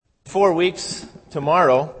4 weeks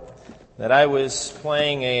tomorrow that I was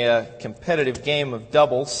playing a competitive game of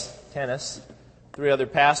doubles, tennis, 3 other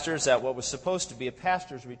pastors at what was supposed to be a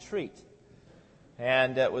pastor's retreat.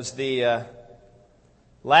 And it was the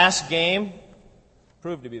last game,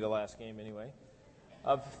 proved to be the last game anyway,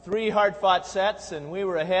 of 3 hard-fought sets, and we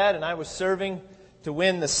were ahead, and I was serving to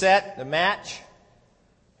win the match.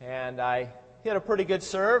 And I hit a pretty good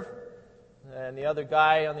serve, and the other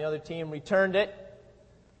guy on the other team returned it.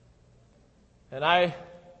 And I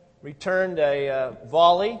returned a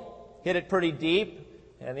volley, hit it pretty deep,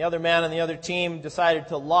 and the other man on the other team decided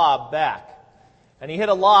to lob back. And he hit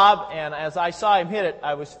a lob, and as I saw him hit it,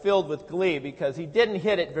 I was filled with glee because he didn't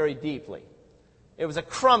hit it very deeply. It was a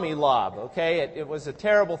crummy lob, okay? It was a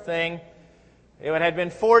terrible thing. It had been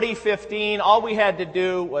 40-15. All we had to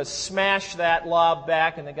do was smash that lob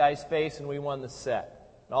back in the guy's face, and we won the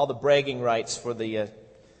set. And all the bragging rights for the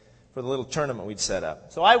little tournament we'd set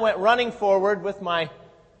up. So I went running forward with my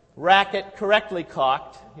racket correctly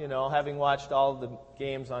cocked, having watched all the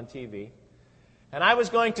games on TV. And I was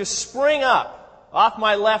going to spring up off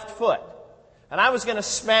my left foot. And I was going to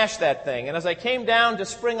smash that thing. And as I came down to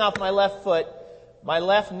spring off my left foot, my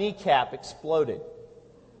left kneecap exploded.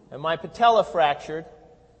 And my patella fractured,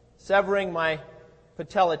 severing my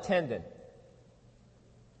patella tendon.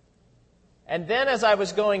 And then as I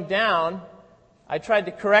was going down, I tried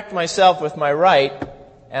to correct myself with my right,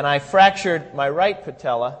 and I fractured my right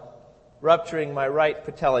patella, rupturing my right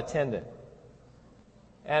patella tendon.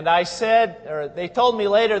 And they told me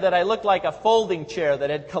later that I looked like a folding chair that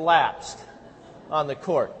had collapsed on the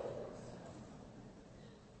court.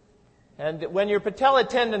 And when your patella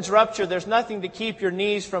tendons rupture, there's nothing to keep your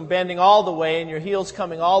knees from bending all the way and your heels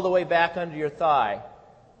coming all the way back under your thigh,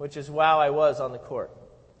 which is how I was on the court.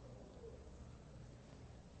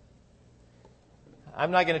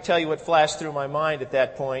 I'm not going to tell you what flashed through my mind at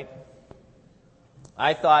that point.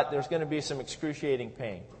 I thought there's going to be some excruciating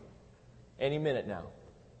pain any minute now.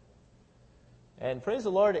 And praise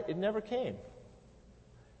the Lord, it never came.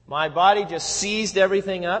 My body just seized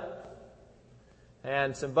everything up.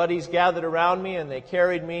 And some buddies gathered around me, and they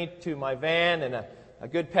carried me to my van, and a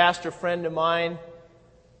good pastor friend of mine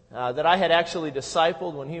that I had actually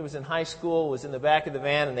discipled when he was in high school was in the back of the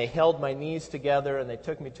van, and they held my knees together, and they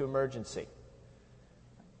took me to emergency.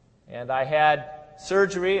 And I had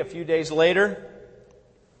surgery a few days later,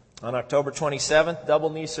 on October 27th,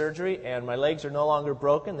 double knee surgery, and my legs are no longer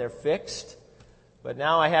broken, they're fixed. But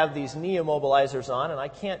now I have these knee immobilizers on, and I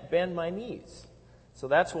can't bend my knees. So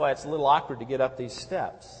that's why it's a little awkward to get up these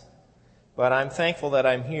steps. But I'm thankful that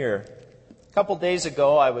I'm here. A couple days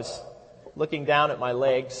ago, I was looking down at my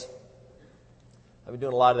legs. I've been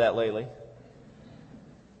doing a lot of that lately.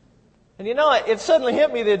 And it suddenly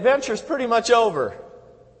hit me, the adventure's pretty much over.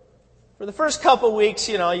 For the first couple weeks,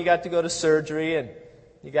 you got to go to surgery, and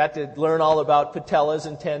you got to learn all about patellas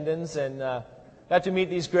and tendons, and got to meet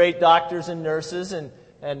these great doctors and nurses, and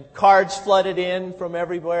cards flooded in from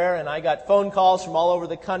everywhere, and I got phone calls from all over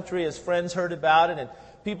the country as friends heard about it, and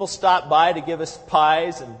people stopped by to give us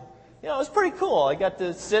pies, and it was pretty cool. I got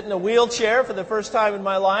to sit in a wheelchair for the first time in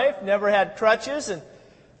my life, never had crutches, and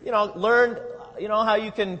learned how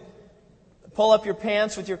you can pull up your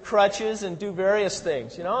pants with your crutches and do various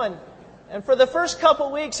things, and for the first couple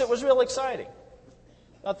weeks it was real exciting.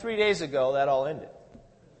 About 3 days ago that all ended.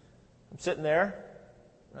 I'm sitting there,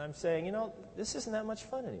 and I'm saying, this isn't that much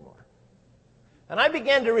fun anymore. And I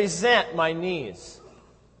began to resent my knees.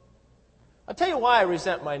 I'll tell you why I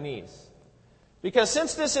resent my knees. Because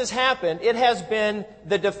since this has happened, it has been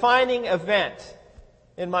the defining event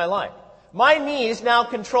in my life. My knees now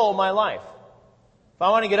control my life. If I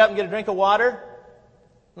want to get up and get a drink of water,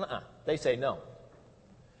 they say no.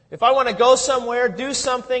 If I want to go somewhere, do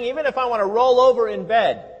something, even if I want to roll over in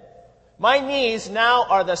bed, my knees now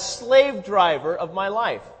are the slave driver of my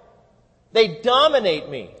life. They dominate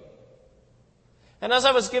me. And as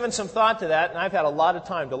I was giving some thought to that, and I've had a lot of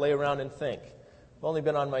time to lay around and think. I've only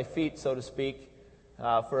been on my feet, so to speak,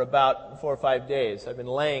 for about 4 or 5 days. I've been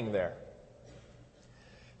laying there.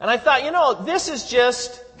 And I thought, this is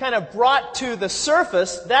just kind of brought to the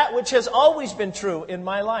surface that which has always been true in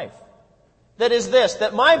my life. That is this,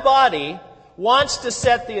 that my body wants to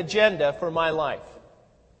set the agenda for my life.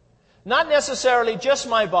 Not necessarily just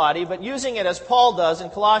my body, but using it as Paul does in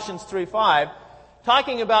Colossians 3:5,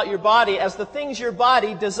 talking about your body as the things your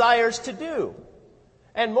body desires to do.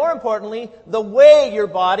 And more importantly, the way your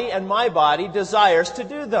body and my body desires to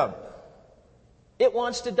do them. It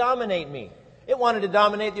wants to dominate me. It wanted to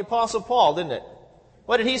dominate the Apostle Paul, didn't it?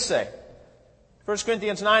 What did he say? 1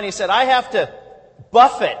 Corinthians 9, he said, I have to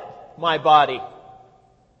buffet my body.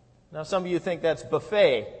 Now, some of you think that's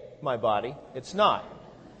buffet. my body. It's not.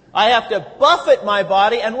 I have to buffet my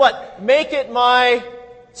body and what? Make it my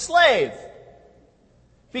slave.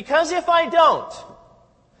 Because if I don't,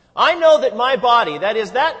 I know that my body, that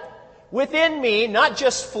is that within me, not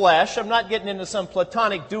just flesh, I'm not getting into some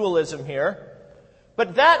Platonic dualism here,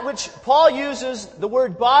 but that which Paul uses the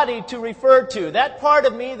word body to refer to, that part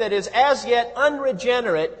of me that is as yet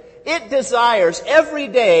unregenerate, it desires every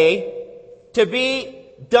day to be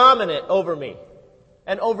dominant over me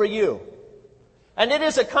and over you. And it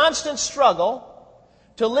is a constant struggle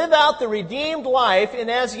to live out the redeemed life in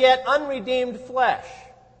as yet unredeemed flesh.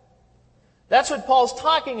 That's what Paul's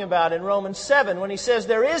talking about in Romans 7 when he says,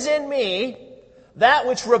 there is in me that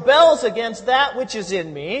which rebels against that which is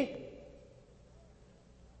in me.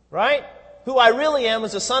 Right? Who I really am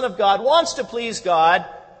as a son of God wants to please God,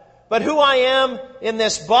 but who I am in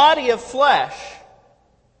this body of flesh.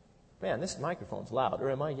 Man, this microphone's loud,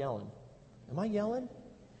 or am I yelling? Am I yelling?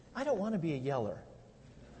 I don't want to be a yeller.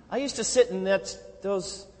 I used to sit in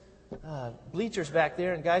those bleachers back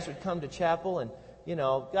there, and guys would come to chapel, and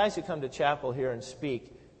guys who come to chapel here and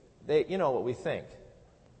speak, you know what we think.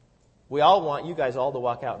 We all want you guys all to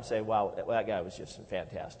walk out and say, wow, that guy was just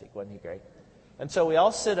fantastic. Wasn't he great? And so we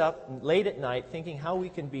all sit up late at night thinking how we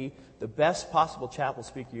can be the best possible chapel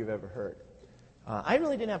speaker you've ever heard. I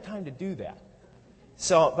really didn't have time to do that.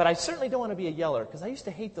 But I certainly don't want to be a yeller, because I used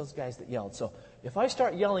to hate those guys that yelled. So if I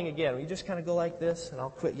start yelling again, we just kind of go like this, and I'll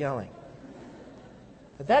quit yelling.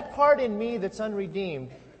 But that part in me that's unredeemed,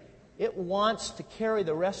 it wants to carry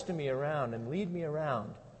the rest of me around and lead me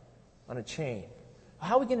around on a chain.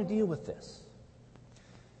 How are we going to deal with this?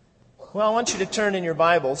 Well, I want you to turn in your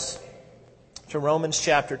Bibles to Romans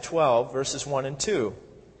chapter 12, verses 1 and 2.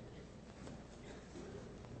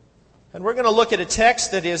 And we're going to look at a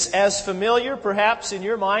text that is as familiar, perhaps, in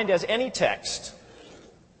your mind as any text.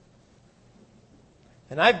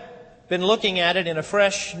 And I've been looking at it in a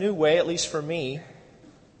fresh, new way, at least for me,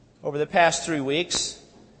 over the past 3 weeks,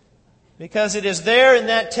 because it is there in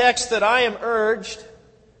that text that I am urged,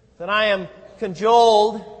 that I am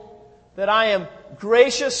cajoled, that I am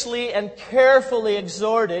graciously and carefully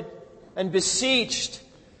exhorted and beseeched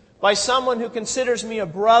by someone who considers me a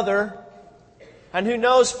brother and who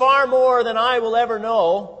knows far more than I will ever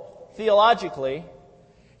know theologically.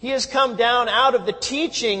 He has come down out of the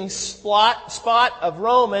teaching spot of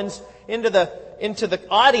Romans into the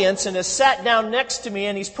audience and has sat down next to me,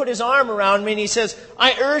 and he's put his arm around me and he says,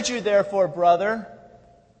 I urge you therefore, brother,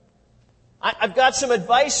 I've got some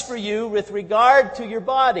advice for you with regard to your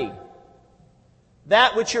body.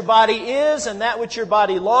 That which your body is and that which your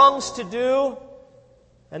body longs to do,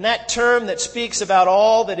 and that term that speaks about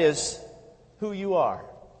all that is who you are.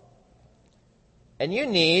 And you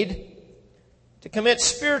need to commit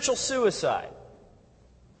spiritual suicide.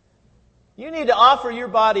 You need to offer your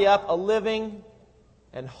body up a living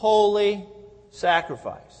and holy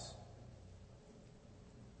sacrifice.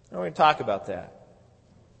 And we're going to talk about that.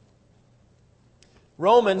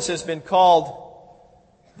 Romans has been called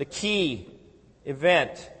the key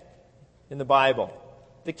event in the Bible,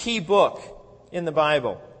 the key book in the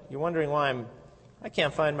Bible. You're wondering why I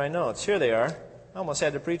can't find my notes. Here they are. I almost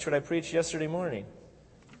had to preach what I preached yesterday morning.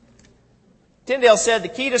 Tyndale said the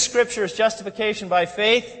key to Scripture is justification by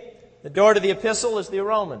faith. The door to the epistle is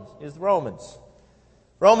Romans.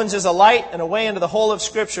 Romans is a light and a way into the whole of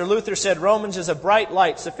Scripture. Luther said Romans is a bright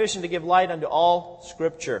light, sufficient to give light unto all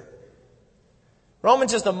Scripture.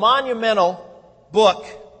 Romans is the monumental book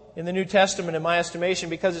in the New Testament, in my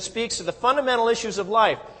estimation, because it speaks to the fundamental issues of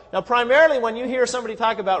life. Now, primarily, when you hear somebody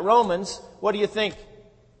talk about Romans, what do you think?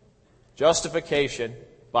 Justification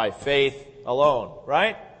by faith alone,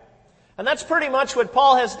 right? And that's pretty much what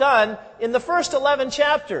Paul has done in the first 11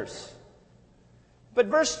 chapters. But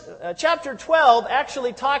chapter 12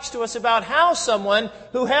 actually talks to us about how someone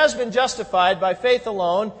who has been justified by faith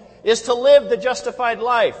alone is to live the justified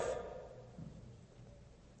life.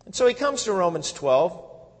 And so he comes to Romans 12,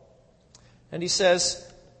 and he says,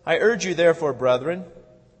 I urge you therefore, brethren,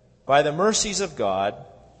 by the mercies of God,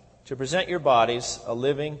 to present your bodies a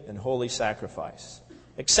living and holy sacrifice,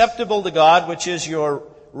 acceptable to God, which is your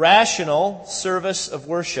rational service of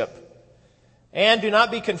worship. And do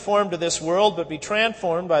not be conformed to this world, but be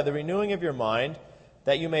transformed by the renewing of your mind,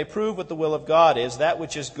 that you may prove what the will of God is, that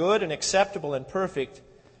which is good and acceptable and perfect.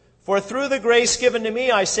 For through the grace given to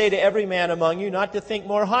me, I say to every man among you, not to think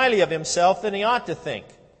more highly of himself than he ought to think,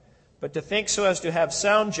 but to think so as to have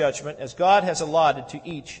sound judgment, as God has allotted to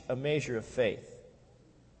each a measure of faith.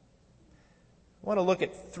 I want to look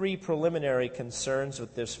at 3 preliminary concerns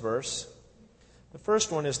with this verse. The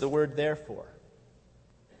first one is the word therefore.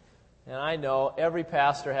 And I know every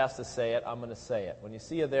pastor has to say it. I'm going to say it. When you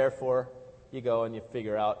see a therefore, you go and you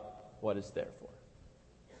figure out what it's there for.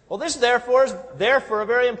 Well, this therefore is there for a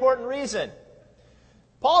very important reason.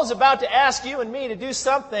 Paul is about to ask you and me to do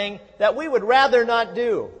something that we would rather not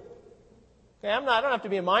do. Okay, I don't have to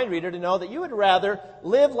be a mind reader to know that you would rather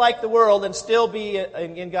live like the world and still be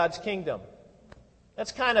in God's kingdom.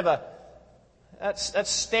 That's kind of that's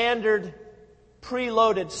standard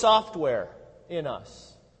preloaded software in us.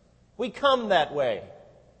 We come that way.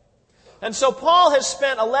 And so Paul has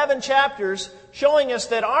spent 11 chapters showing us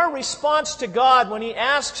that our response to God when He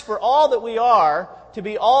asks for all that we are to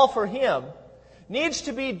be all for Him needs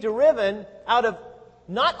to be driven out of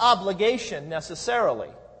not obligation necessarily,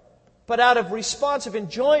 but out of response of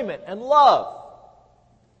enjoyment and love.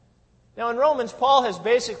 Now in Romans, Paul has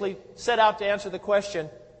basically set out to answer the question,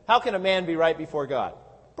 how can a man be right before God?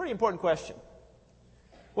 Pretty important question.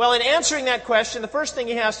 Well, in answering that question, the first thing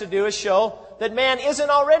he has to do is show that man isn't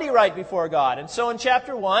already right before God. And so in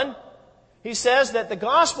chapter 1, he says that the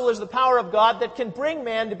gospel is the power of God that can bring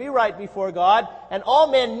man to be right before God, and all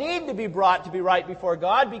men need to be brought to be right before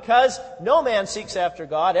God because no man seeks after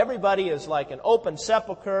God. Everybody is like an open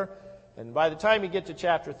sepulcher. And by the time you get to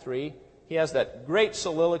chapter 3, he has that great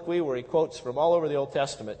soliloquy where he quotes from all over the Old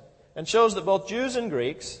Testament and shows that both Jews and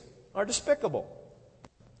Greeks are despicable.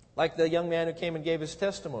 Like the young man who came and gave his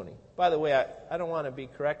testimony. By the way, I don't want to be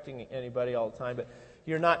correcting anybody all the time, but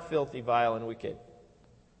you're not filthy, vile, and wicked.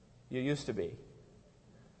 You used to be.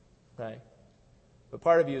 Right? But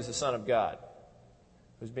part of you is the Son of God,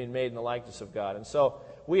 who's been made in the likeness of God. And so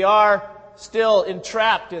we are still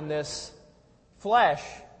entrapped in this flesh,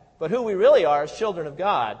 but who we really are as children of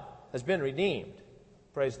God has been redeemed.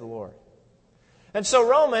 Praise the Lord. And so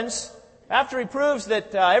Romans, after he proves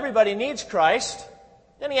that everybody needs Christ,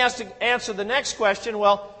 then he has to answer the next question,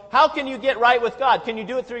 well, how can you get right with God? Can you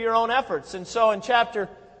do it through your own efforts? And so in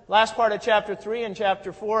last part of chapter 3 and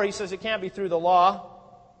chapter 4, he says it can't be through the law.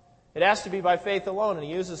 It has to be by faith alone. And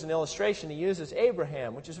he uses an illustration. He uses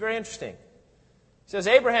Abraham, which is very interesting. He says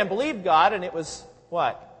Abraham believed God, and it was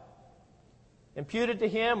what? Imputed to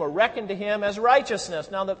him or reckoned to him as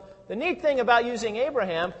righteousness. Now, the neat thing about using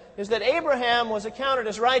Abraham is that Abraham was accounted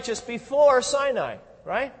as righteous before Sinai,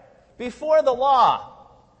 right? Before the law.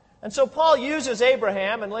 And so Paul uses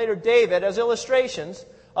Abraham and later David as illustrations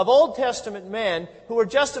of Old Testament men who were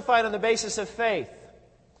justified on the basis of faith.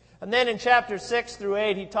 And then in chapters 6 through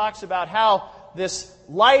 8, he talks about how this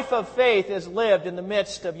life of faith is lived in the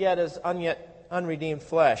midst of yet unredeemed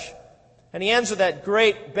flesh. And he ends with that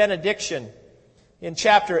great benediction in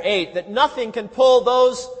chapter 8, that nothing can pull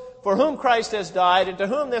those for whom Christ has died and to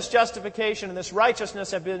whom this justification and this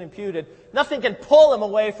righteousness have been imputed, nothing can pull them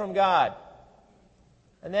away from God.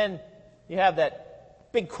 And then you have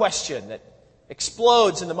that big question that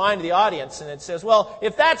explodes in the mind of the audience, and it says, well,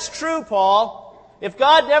 if that's true, Paul, if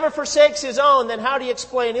God never forsakes His own, then how do you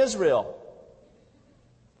explain Israel?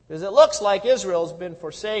 Because it looks like Israel's been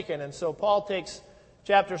forsaken, and so Paul takes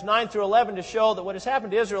chapters 9 through 11 to show that what has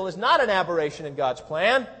happened to Israel is not an aberration in God's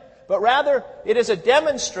plan, but rather it is a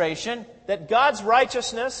demonstration that God's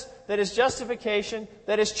righteousness, that His justification,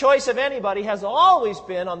 that His choice of anybody has always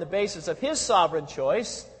been on the basis of His sovereign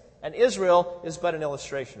choice, and Israel is but an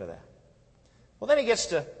illustration of that. Well, then he gets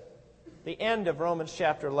to the end of Romans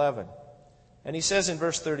chapter 11, and he says in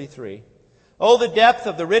verse 33, "Oh, the depth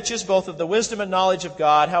of the riches both of the wisdom and knowledge of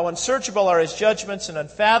God, how unsearchable are His judgments and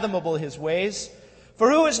unfathomable His ways. For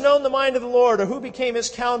who has known the mind of the Lord, or who became His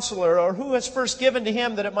counselor, or who has first given to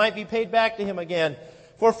Him that it might be paid back to Him again?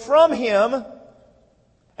 For from Him,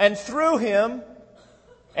 and through Him,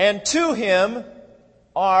 and to Him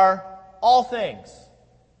are all things.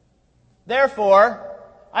 Therefore,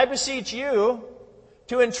 I beseech you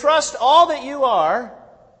to entrust all that you are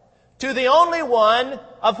to the only one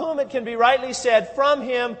of whom it can be rightly said, from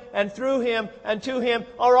Him, and through Him, and to Him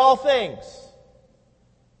are all things."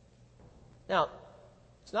 Now,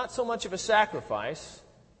 it's not so much of a sacrifice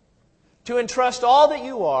to entrust all that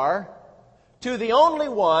you are to the only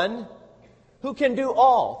one who can do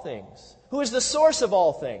all things, who is the source of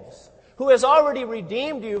all things, who has already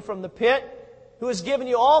redeemed you from the pit, who has given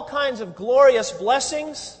you all kinds of glorious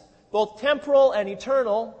blessings, both temporal and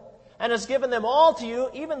eternal, and has given them all to you,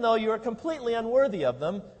 even though you are completely unworthy of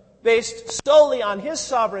them, based solely on His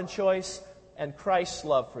sovereign choice and Christ's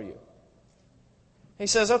love for you. He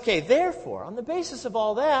says, okay, therefore, on the basis of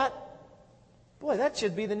all that, boy, that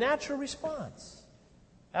should be the natural response.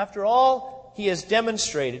 After all He has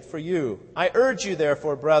demonstrated for you, I urge you,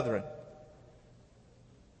 therefore, brethren.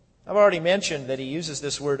 I've already mentioned that he uses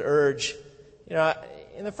this word urge. You know,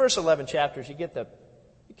 in the first 11 chapters, you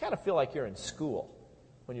kind of feel like you're in school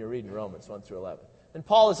when you're reading Romans 1 through 11. And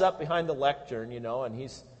Paul is up behind the lectern, and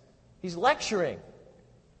he's lecturing.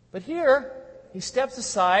 But here, he steps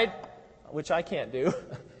aside, which I can't do,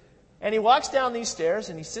 and he walks down these stairs,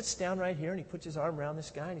 and he sits down right here, and he puts his arm around this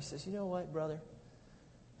guy, and he says, "You know what, brother?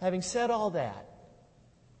 Having said all that,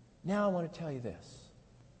 now I want to tell you this.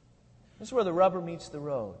 This is where the rubber meets the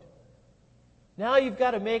road. Now you've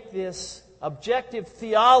got to make this objective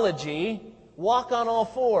theology walk on all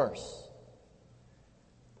fours.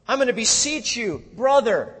 I'm going to beseech you,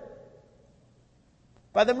 brother,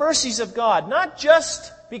 by the mercies of God, not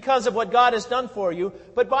just because of what God has done for you,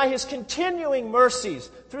 but by His continuing mercies,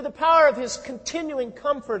 through the power of His continuing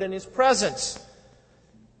comfort and His presence."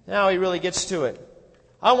 Now he really gets to it.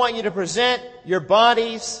 "I want you to present your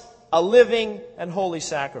bodies a living and holy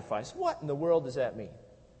sacrifice." What in the world does that mean?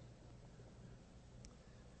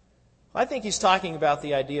 I think he's talking about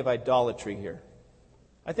the idea of idolatry here.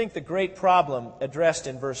 I think the great problem addressed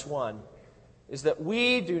in verse 1 is that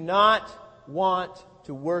we do not want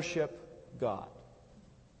to worship God.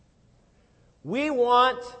 We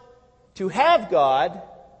want to have God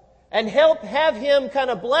and have Him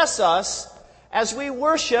kind of bless us as we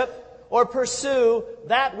worship or pursue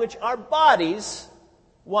that which our bodies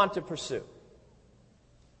want to pursue.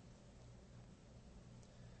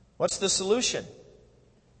 What's the solution?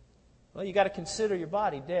 Well, you've got to consider your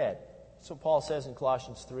body dead. That's what Paul says in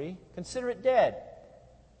Colossians 3. Consider it dead.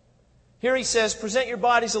 Here he says, present your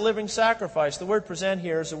bodies a living sacrifice. The word present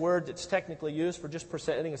here is a word that's technically used for just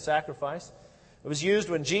presenting a sacrifice. It was used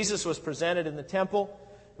when Jesus was presented in the temple.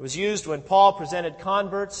 It was used when Paul presented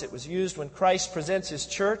converts. It was used when Christ presents His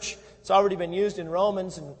church. It's already been used in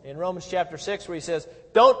Romans, in Romans chapter 6, where he says,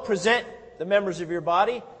 don't present the members of your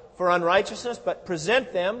body for unrighteousness, but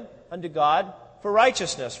present them unto God for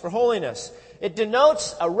righteousness, for holiness. It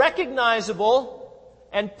denotes a recognizable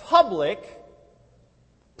and public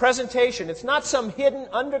presentation. It's not some hidden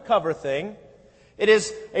undercover thing. It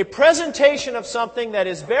is a presentation of something that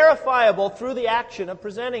is verifiable through the action of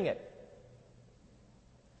presenting it.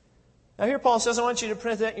 Now here Paul says, I want you to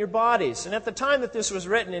present your bodies. And at the time that this was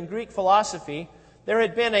written in Greek philosophy, there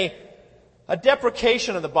had been a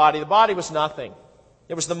deprecation of the body. The body was nothing.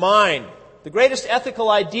 It was the mind. The greatest ethical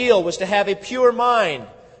ideal was to have a pure mind.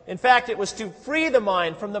 In fact, it was to free the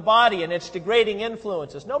mind from the body and its degrading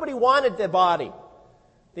influences. Nobody wanted the body.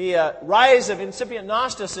 The rise of incipient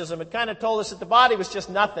Gnosticism had kind of told us that the body was just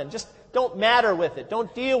nothing. Just don't matter with it.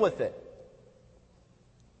 Don't deal with it.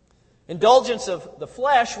 Indulgence of the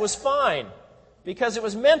flesh was fine because it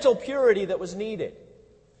was mental purity that was needed.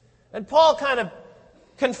 And Paul kind of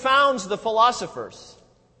confounds the philosophers.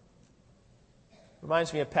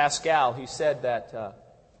 Reminds me of Pascal, who said that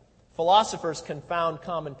philosophers confound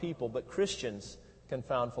common people, but Christians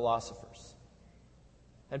confound philosophers.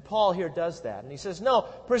 And Paul here does that. And he says, no,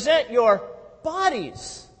 present your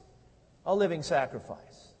bodies a living sacrifice.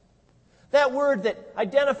 That word that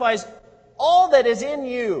identifies all that is in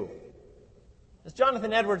you. As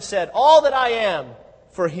Jonathan Edwards said, all that I am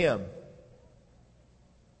for Him.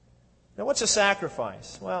 Now, what's a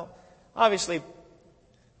sacrifice? Well, obviously,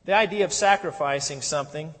 the idea of sacrificing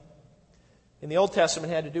something in the Old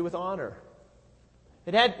Testament had to do with honor.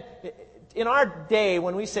 It had, in our day,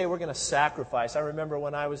 when we say we're going to sacrifice, I remember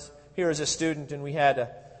when I was here as a student and we had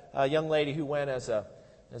a young lady who went as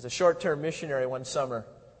a short-term missionary one summer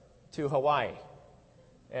to Hawaii.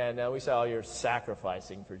 And we said, oh, you're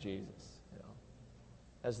sacrificing for Jesus.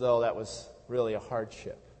 As though that was really a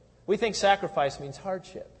hardship. We think sacrifice means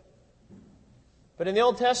hardship. But in the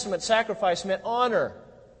Old Testament, sacrifice meant honor.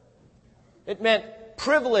 It meant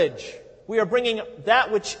privilege. We are bringing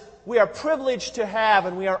that which we are privileged to have,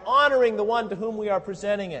 and we are honoring the one to whom we are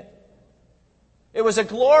presenting it. It was a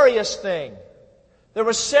glorious thing. There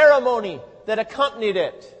was ceremony that accompanied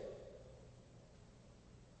it.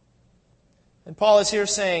 And Paul is here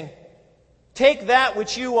saying, take that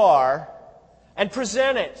which you are and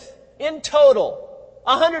present it in total,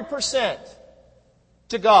 100%,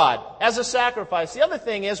 to God as a sacrifice. The other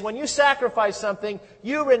thing is, when you sacrifice something,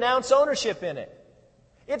 you renounce ownership in it.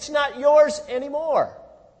 It's not yours anymore.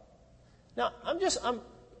 Now, I guess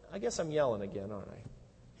I'm yelling again, aren't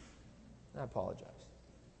I? I apologize.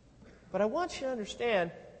 But I want you to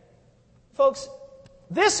understand, folks,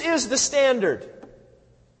 this is the standard.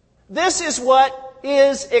 This is what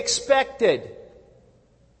is expected.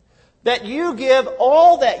 That you give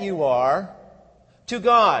all that you are to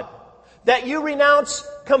God. That you renounce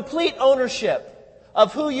complete ownership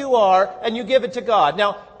of who you are and you give it to God.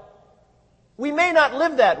 Now, we may not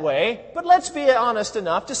live that way, but let's be honest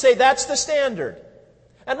enough to say that's the standard.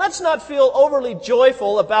 And let's not feel overly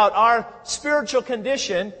joyful about our spiritual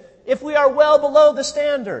condition if we are well below the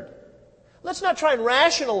standard. Let's not try and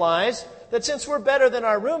rationalize that since we're better than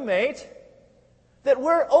our roommate, that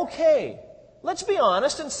we're okay. Let's be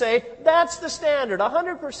honest and say, that's the standard,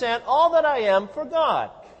 100% all that I am for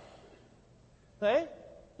God. Okay?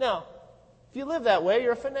 Now, if you live that way,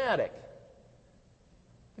 you're a fanatic.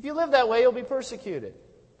 If you live that way, you'll be persecuted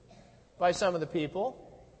by some of the people.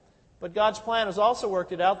 But God's plan has also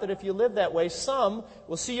worked it out that if you live that way, some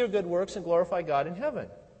will see your good works and glorify God in heaven.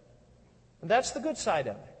 And that's the good side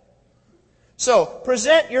of it. So,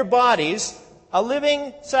 present your bodies a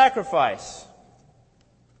living sacrifice.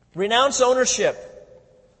 Renounce ownership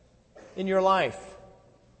in your life.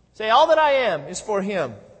 Say, all that I am is for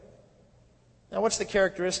Him. Now, what's the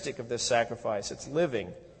characteristic of this sacrifice? It's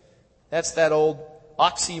living. That's that old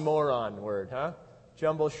oxymoron word, huh?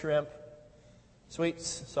 Jumbo shrimp, sweet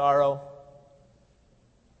sorrow,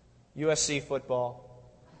 USC football.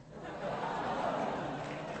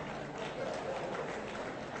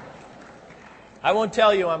 I won't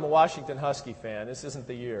tell you I'm a Washington Husky fan. This isn't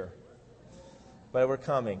the year. But we're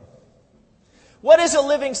coming. What is a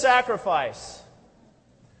living sacrifice?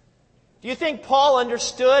 Do you think Paul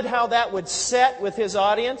understood how that would set with his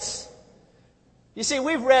audience? You see,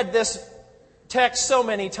 we've read this text so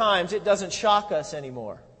many times, it doesn't shock us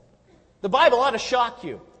anymore. The Bible ought to shock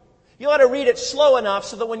you. You ought to read it slow enough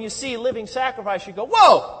so that when you see living sacrifice, you go,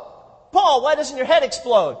 whoa! Paul, why doesn't your head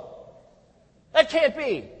explode? That can't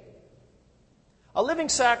be. A living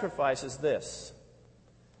sacrifice is this.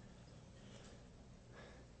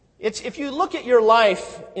 It's if you look at your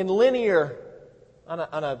life in linear, I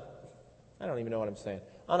don't even know what I'm saying,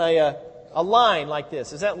 on a line like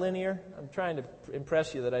this. Is that linear? I'm trying to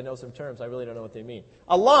impress you that I know some terms. I really don't know what they mean.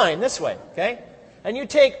 A line this way, okay? And you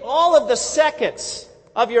take all of the seconds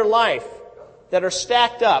of your life that are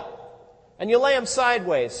stacked up, and you lay them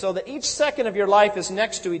sideways so that each second of your life is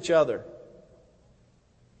next to each other.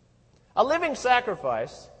 A living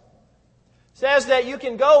sacrifice says that you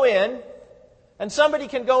can go in, and somebody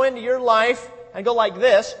can go into your life and go like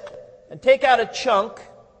this, and take out a chunk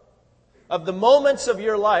of the moments of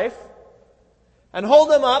your life, and hold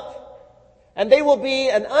them up, and they will be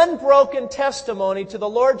an unbroken testimony to the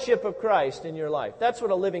Lordship of Christ in your life. That's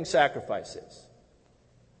what a living sacrifice is.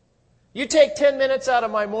 You take 10 minutes out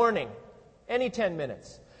of my morning, any 10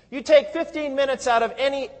 minutes. You take 15 minutes out of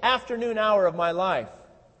any afternoon hour of my life.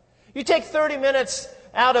 You take 30 minutes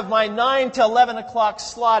out of my 9 to 11 o'clock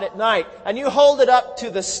slot at night, and you hold it up to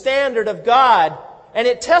the standard of God, and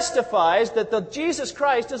it testifies that the Jesus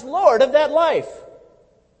Christ is Lord of that life.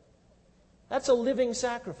 That's a living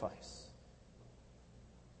sacrifice.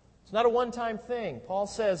 It's not a one-time thing. Paul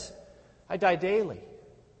says, I die daily.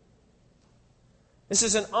 This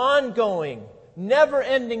is an ongoing,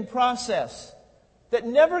 never-ending process that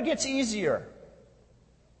never gets easier.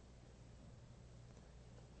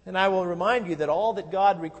 And I will remind you that all that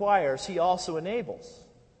God requires, He also enables.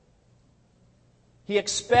 He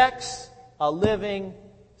expects a living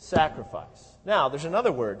sacrifice. Now, there's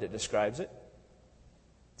another word that describes it.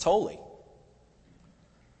 It's holy.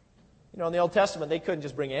 You know, in the Old Testament, they couldn't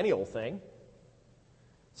just bring any old thing.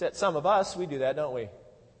 Except some of us, we do that, don't we?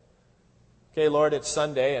 Okay, Lord, it's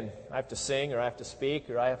Sunday, and I have to sing, or I have to speak,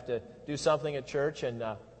 or I have to do something at church, and,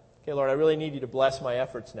 okay, Lord, I really need you to bless my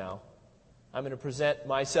efforts now. I'm going to present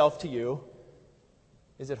myself to you.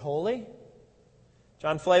 Is it holy?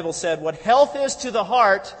 John Flavel said, what health is to the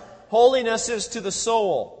heart, holiness is to the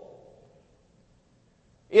soul.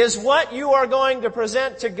 Is what you are going to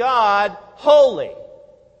present to God holy?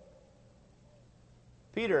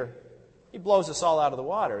 Peter, he blows us all out of the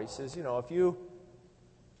water. He says, you know, if you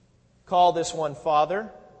call this one Father,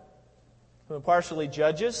 who impartially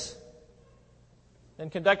judges,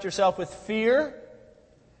 and conduct yourself with fear,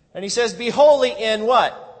 and he says, be holy in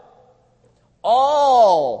what?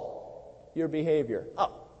 All your behavior.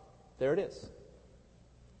 Oh, there it is.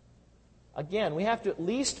 Again, we have to at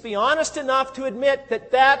least be honest enough to admit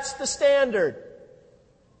that that's the standard.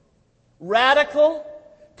 Radical,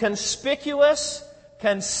 conspicuous,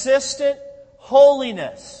 consistent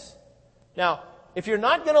holiness. Now, if you're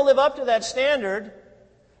not going to live up to that standard,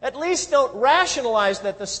 at least don't rationalize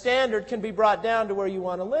that the standard can be brought down to where you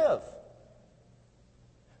want to live.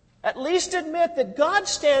 At least admit that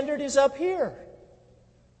God's standard is up here.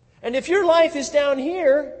 And if your life is down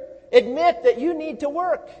here, admit that you need to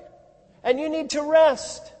work. And you need to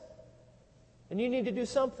rest. And you need to do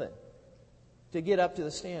something to get up to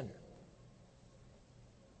the standard.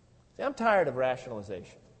 See, I'm tired of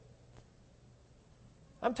rationalization.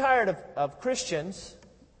 I'm tired of Christians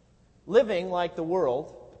living like the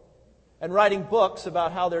world and writing books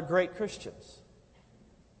about how they're great Christians.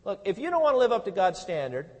 Look, if you don't want to live up to God's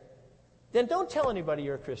standard, then don't tell anybody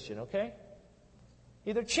you're a Christian, okay?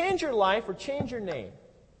 Either change your life or change your name.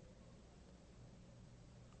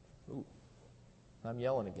 Ooh, I'm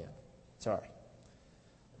yelling again. Sorry.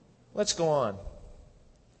 Let's go on.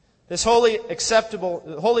 This holy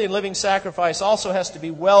and living sacrifice also has to be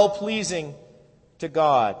well-pleasing to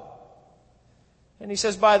God. And he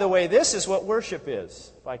says, by the way, this is what worship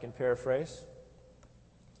is, if I can paraphrase.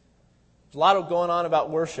 There's a lot going on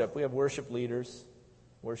about worship. We have worship leaders,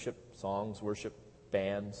 worship songs, worship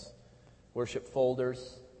bands, worship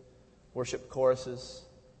folders, worship choruses,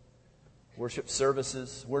 worship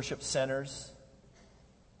services, worship centers.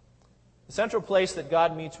 The central place that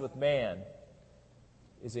God meets with man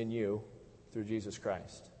is in you through Jesus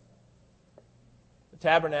Christ. The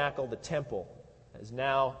tabernacle, the temple, is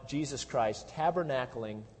now Jesus Christ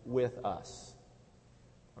tabernacling with us.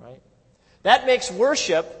 Right? That makes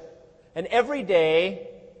worship an everyday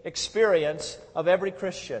experience of every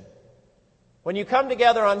Christian. When you come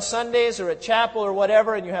together on Sundays or at chapel or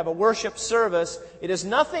whatever and you have a worship service, it is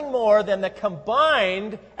nothing more than the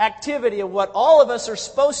combined activity of what all of us are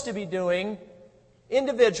supposed to be doing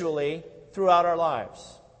individually throughout our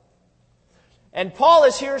lives. And Paul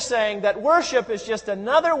is here saying that worship is just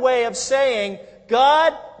another way of saying,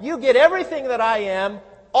 God, you get everything that I am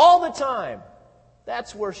all the time.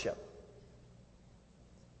 That's worship.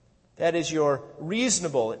 That is your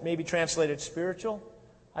reasonable. It may be translated spiritual.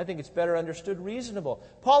 I think it's better understood reasonable.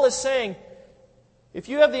 Paul is saying, if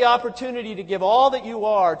you have the opportunity to give all that you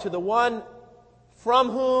are to the one from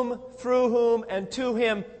whom, through whom, and to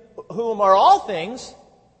him whom are all things,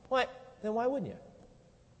 then why wouldn't you?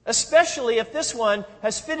 Especially if this one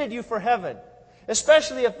has fitted you for heaven.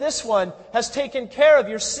 Especially if this one has taken care of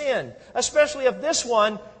your sin. Especially if this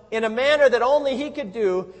one, in a manner that only he could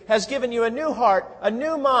do, has given you a new heart, a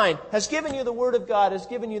new mind, has given you the Word of God, has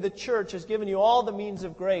given you the church, has given you all the means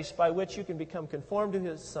of grace by which you can become conformed to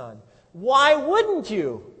His Son. Why wouldn't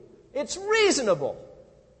you? It's reasonable.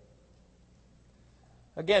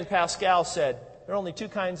 Again, Pascal said, there are only two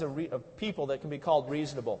kinds of people that can be called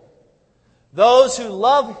reasonable. Those who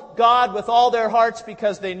love God with all their hearts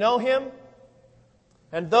because they know Him,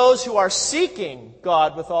 and those who are seeking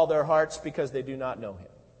God with all their hearts because they do not know Him.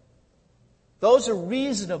 Those are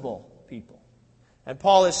reasonable people. And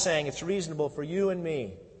Paul is saying it's reasonable for you and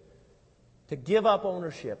me to give up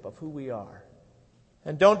ownership of who we are.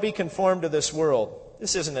 And don't be conformed to this world.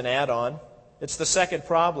 This isn't an add-on. It's the second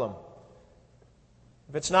problem.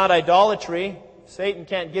 If it's not idolatry, Satan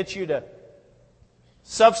can't get you to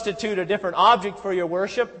substitute a different object for your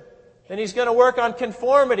worship, then he's going to work on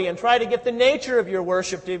conformity and try to get the nature of your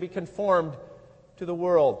worship to be conformed to the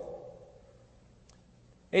world.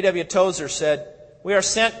 A.W. Tozer said, we are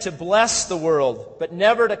sent to bless the world, but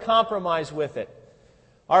never to compromise with it.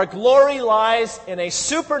 Our glory lies in a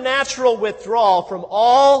supernatural withdrawal from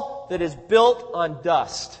all that is built on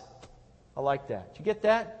dust. I like that. Did you get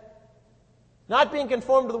that? Not being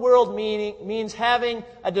conformed to the world means having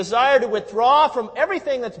a desire to withdraw from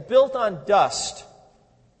everything that's built on dust.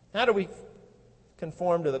 How do we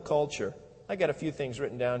conform to the culture? I got a few things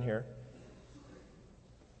written down here.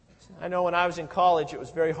 I know when I was in college, it was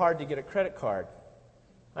very hard to get a credit card.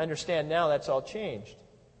 I understand now that's all changed.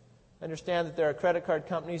 I understand that there are credit card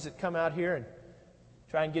companies that come out here and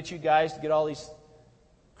try and get you guys to get all these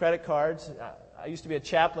credit cards. I used to be a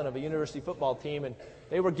chaplain of a university football team, and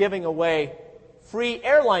they were giving away free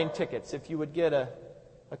airline tickets if you would get a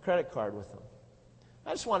credit card with them.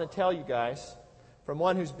 I just want to tell you guys, from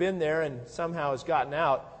one who's been there and somehow has gotten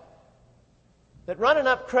out, that running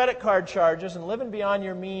up credit card charges and living beyond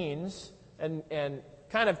your means and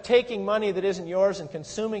kind of taking money that isn't yours and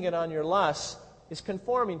consuming it on your lusts is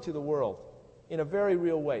conforming to the world in a very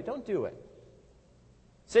real way. Don't do it.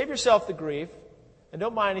 Save yourself the grief and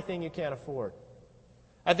don't buy anything you can't afford.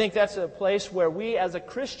 I think that's a place where we as a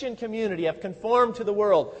Christian community have conformed to the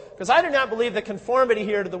world. Because I do not believe that conformity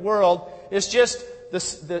here to the world is just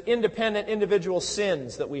the independent individual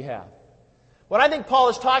sins that we have. What I think Paul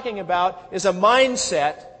is talking about is a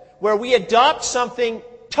mindset where we adopt something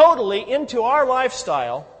totally into our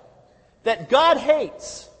lifestyle that God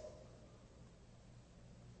hates.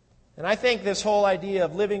 And I think this whole idea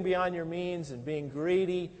of living beyond your means and being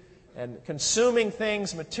greedy and consuming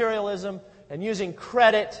things, materialism, and using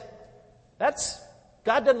credit, God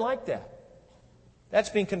doesn't like that. That's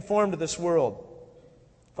being conformed to this world.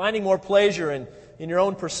 Finding more pleasure in your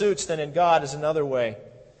own pursuits than in God is another way.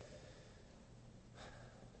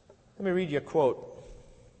 Let me read you a quote.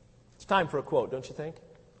 It's time for a quote, don't you think?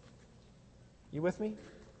 You with me?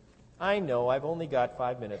 I know I've only got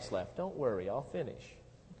 5 minutes left. Don't worry, I'll finish.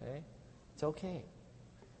 Okay? It's okay.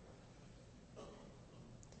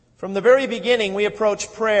 From the very beginning, we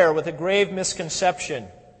approach prayer with a grave misconception.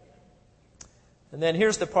 And then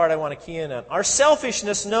here's the part I want to key in on. Our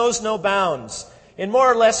selfishness knows no bounds. In more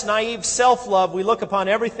or less naive self-love, we look upon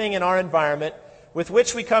everything in our environment with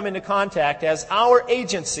which we come into contact as our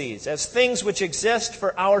agencies, as things which exist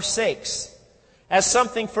for our sakes, as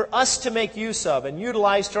something for us to make use of and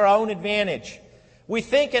utilize to our own advantage. We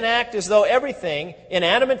think and act as though everything,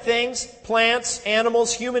 inanimate things, plants,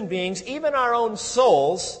 animals, human beings, even our own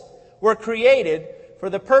souls, were created for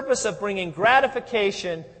the purpose of bringing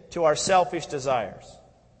gratification to our selfish desires.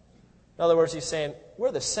 In other words, he's saying,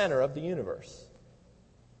 we're the center of the universe.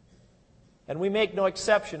 And we make no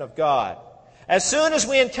exception of God. As soon as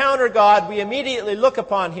we encounter God, we immediately look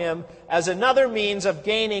upon Him as another means of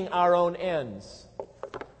gaining our own ends.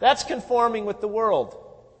 That's conforming with the world.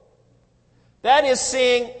 That is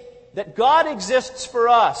seeing that God exists for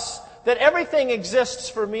us, that everything exists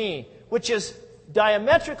for me, which is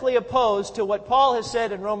diametrically opposed to what Paul has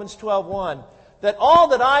said in Romans 12:1, that all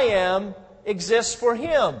that I am exists for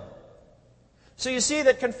Him. So you see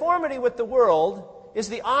that conformity with the world is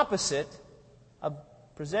the opposite of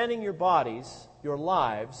presenting your bodies, your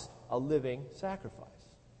lives, a living sacrifice.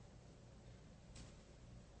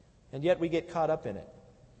 And yet we get caught up in it.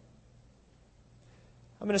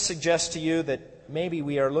 I'm going to suggest to you that maybe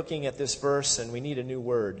we are looking at this verse and we need a new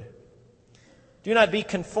word. Do not be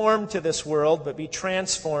conformed to this world, but be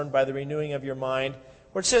transformed by the renewing of your mind.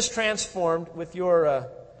 Where it says transformed, with your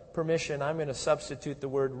permission, I'm going to substitute the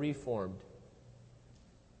word reformed.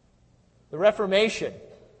 The Reformation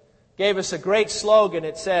gave us a great slogan.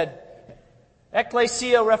 It said,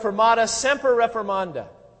 Ecclesia Reformata Semper Reformanda.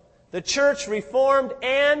 The church reformed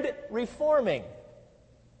and reforming.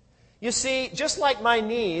 You see, just like my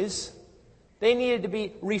knees, they needed to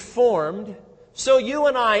be reformed. So you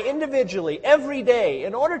and I, individually, every day,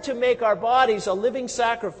 in order to make our bodies a living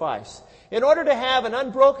sacrifice, in order to have an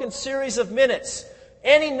unbroken series of minutes,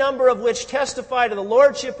 any number of which testify to the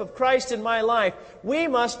Lordship of Christ in my life, we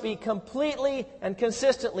must be completely and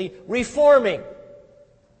consistently reforming.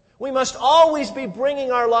 We must always be bringing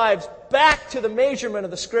our lives back to the measurement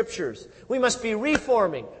of the Scriptures. We must be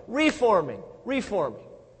reforming, reforming, reforming.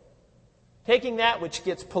 Taking that which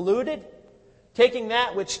gets polluted, taking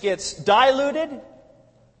that which gets diluted,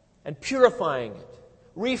 and purifying it,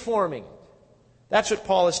 reforming it. That's what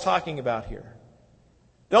Paul is talking about here.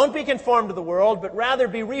 Don't be conformed to the world, but rather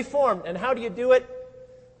be reformed. And how do you do it?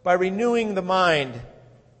 By renewing the mind.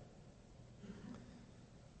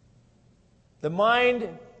 The mind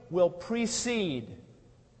will precede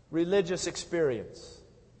religious experience,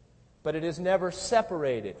 but it is never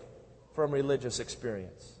separated from religious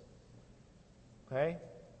experience. Okay?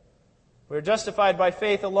 We're justified by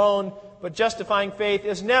faith alone, but justifying faith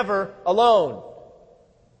is never alone.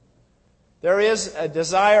 There is a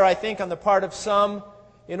desire, I think, on the part of some,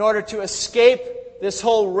 in order to escape this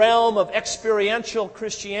whole realm of experiential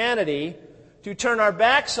Christianity, to turn our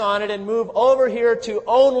backs on it and move over here to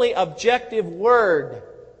only objective Word.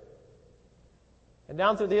 And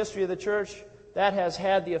down through the history of the church, that has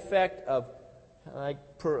had the effect of, like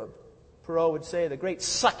Perot would say, the great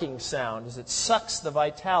sucking sound, as it sucks the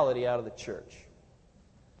vitality out of the church.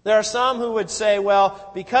 There are some who would say,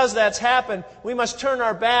 well, because that's happened, we must turn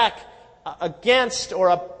our back against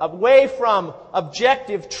or away from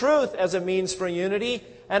objective truth as a means for unity,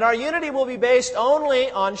 and our unity will be based only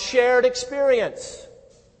on shared experience.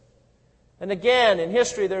 And again, in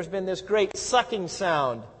history, there's been this great sucking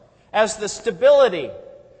sound as the stability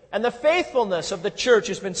and the faithfulness of the church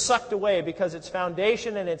has been sucked away because its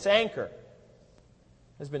foundation and its anchor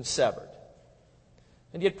has been severed.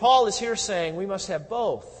 And yet Paul is here saying we must have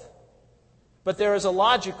both. But there is a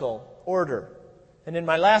logical order. And in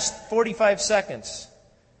my last 45 seconds,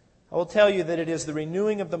 I will tell you that it is the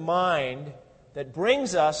renewing of the mind that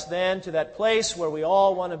brings us then to that place where we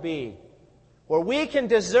all want to be, where we can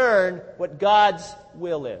discern what God's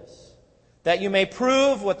will is, that you may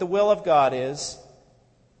prove what the will of God is.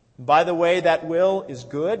 By the way, that will is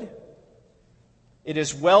good, it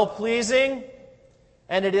is well-pleasing,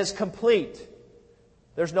 and it is complete.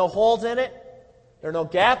 There's no holes in it, there are no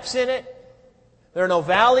gaps in it, there are no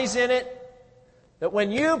valleys in it. That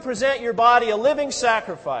when you present your body a living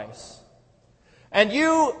sacrifice, and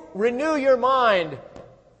you renew your mind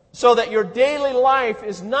so that your daily life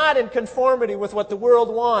is not in conformity with what the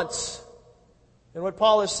world wants, and what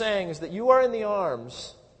Paul is saying is that you are in the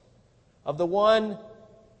arms of the one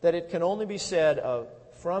that it can only be said of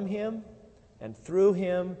from Him and through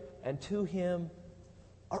Him and to Him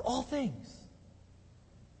are all things.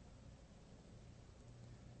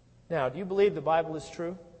 Now, do you believe the Bible is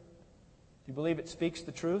true? Do you believe it speaks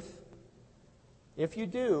the truth? If you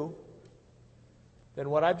do, then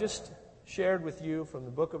what I've just shared with you from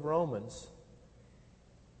the book of Romans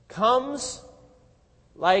comes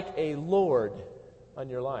like a Lord on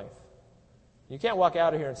your life. You can't walk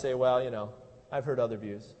out of here and say, well, I've heard other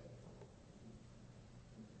views.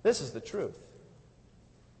 This is the truth,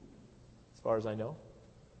 as far as I know.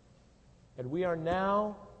 And we are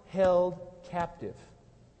now held captive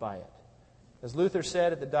by it. As Luther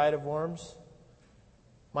said at the Diet of Worms,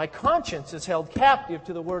 my conscience is held captive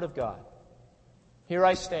to the Word of God. Here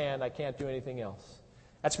I stand, I can't do anything else.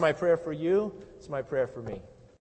 That's my prayer for you. It's my prayer for me.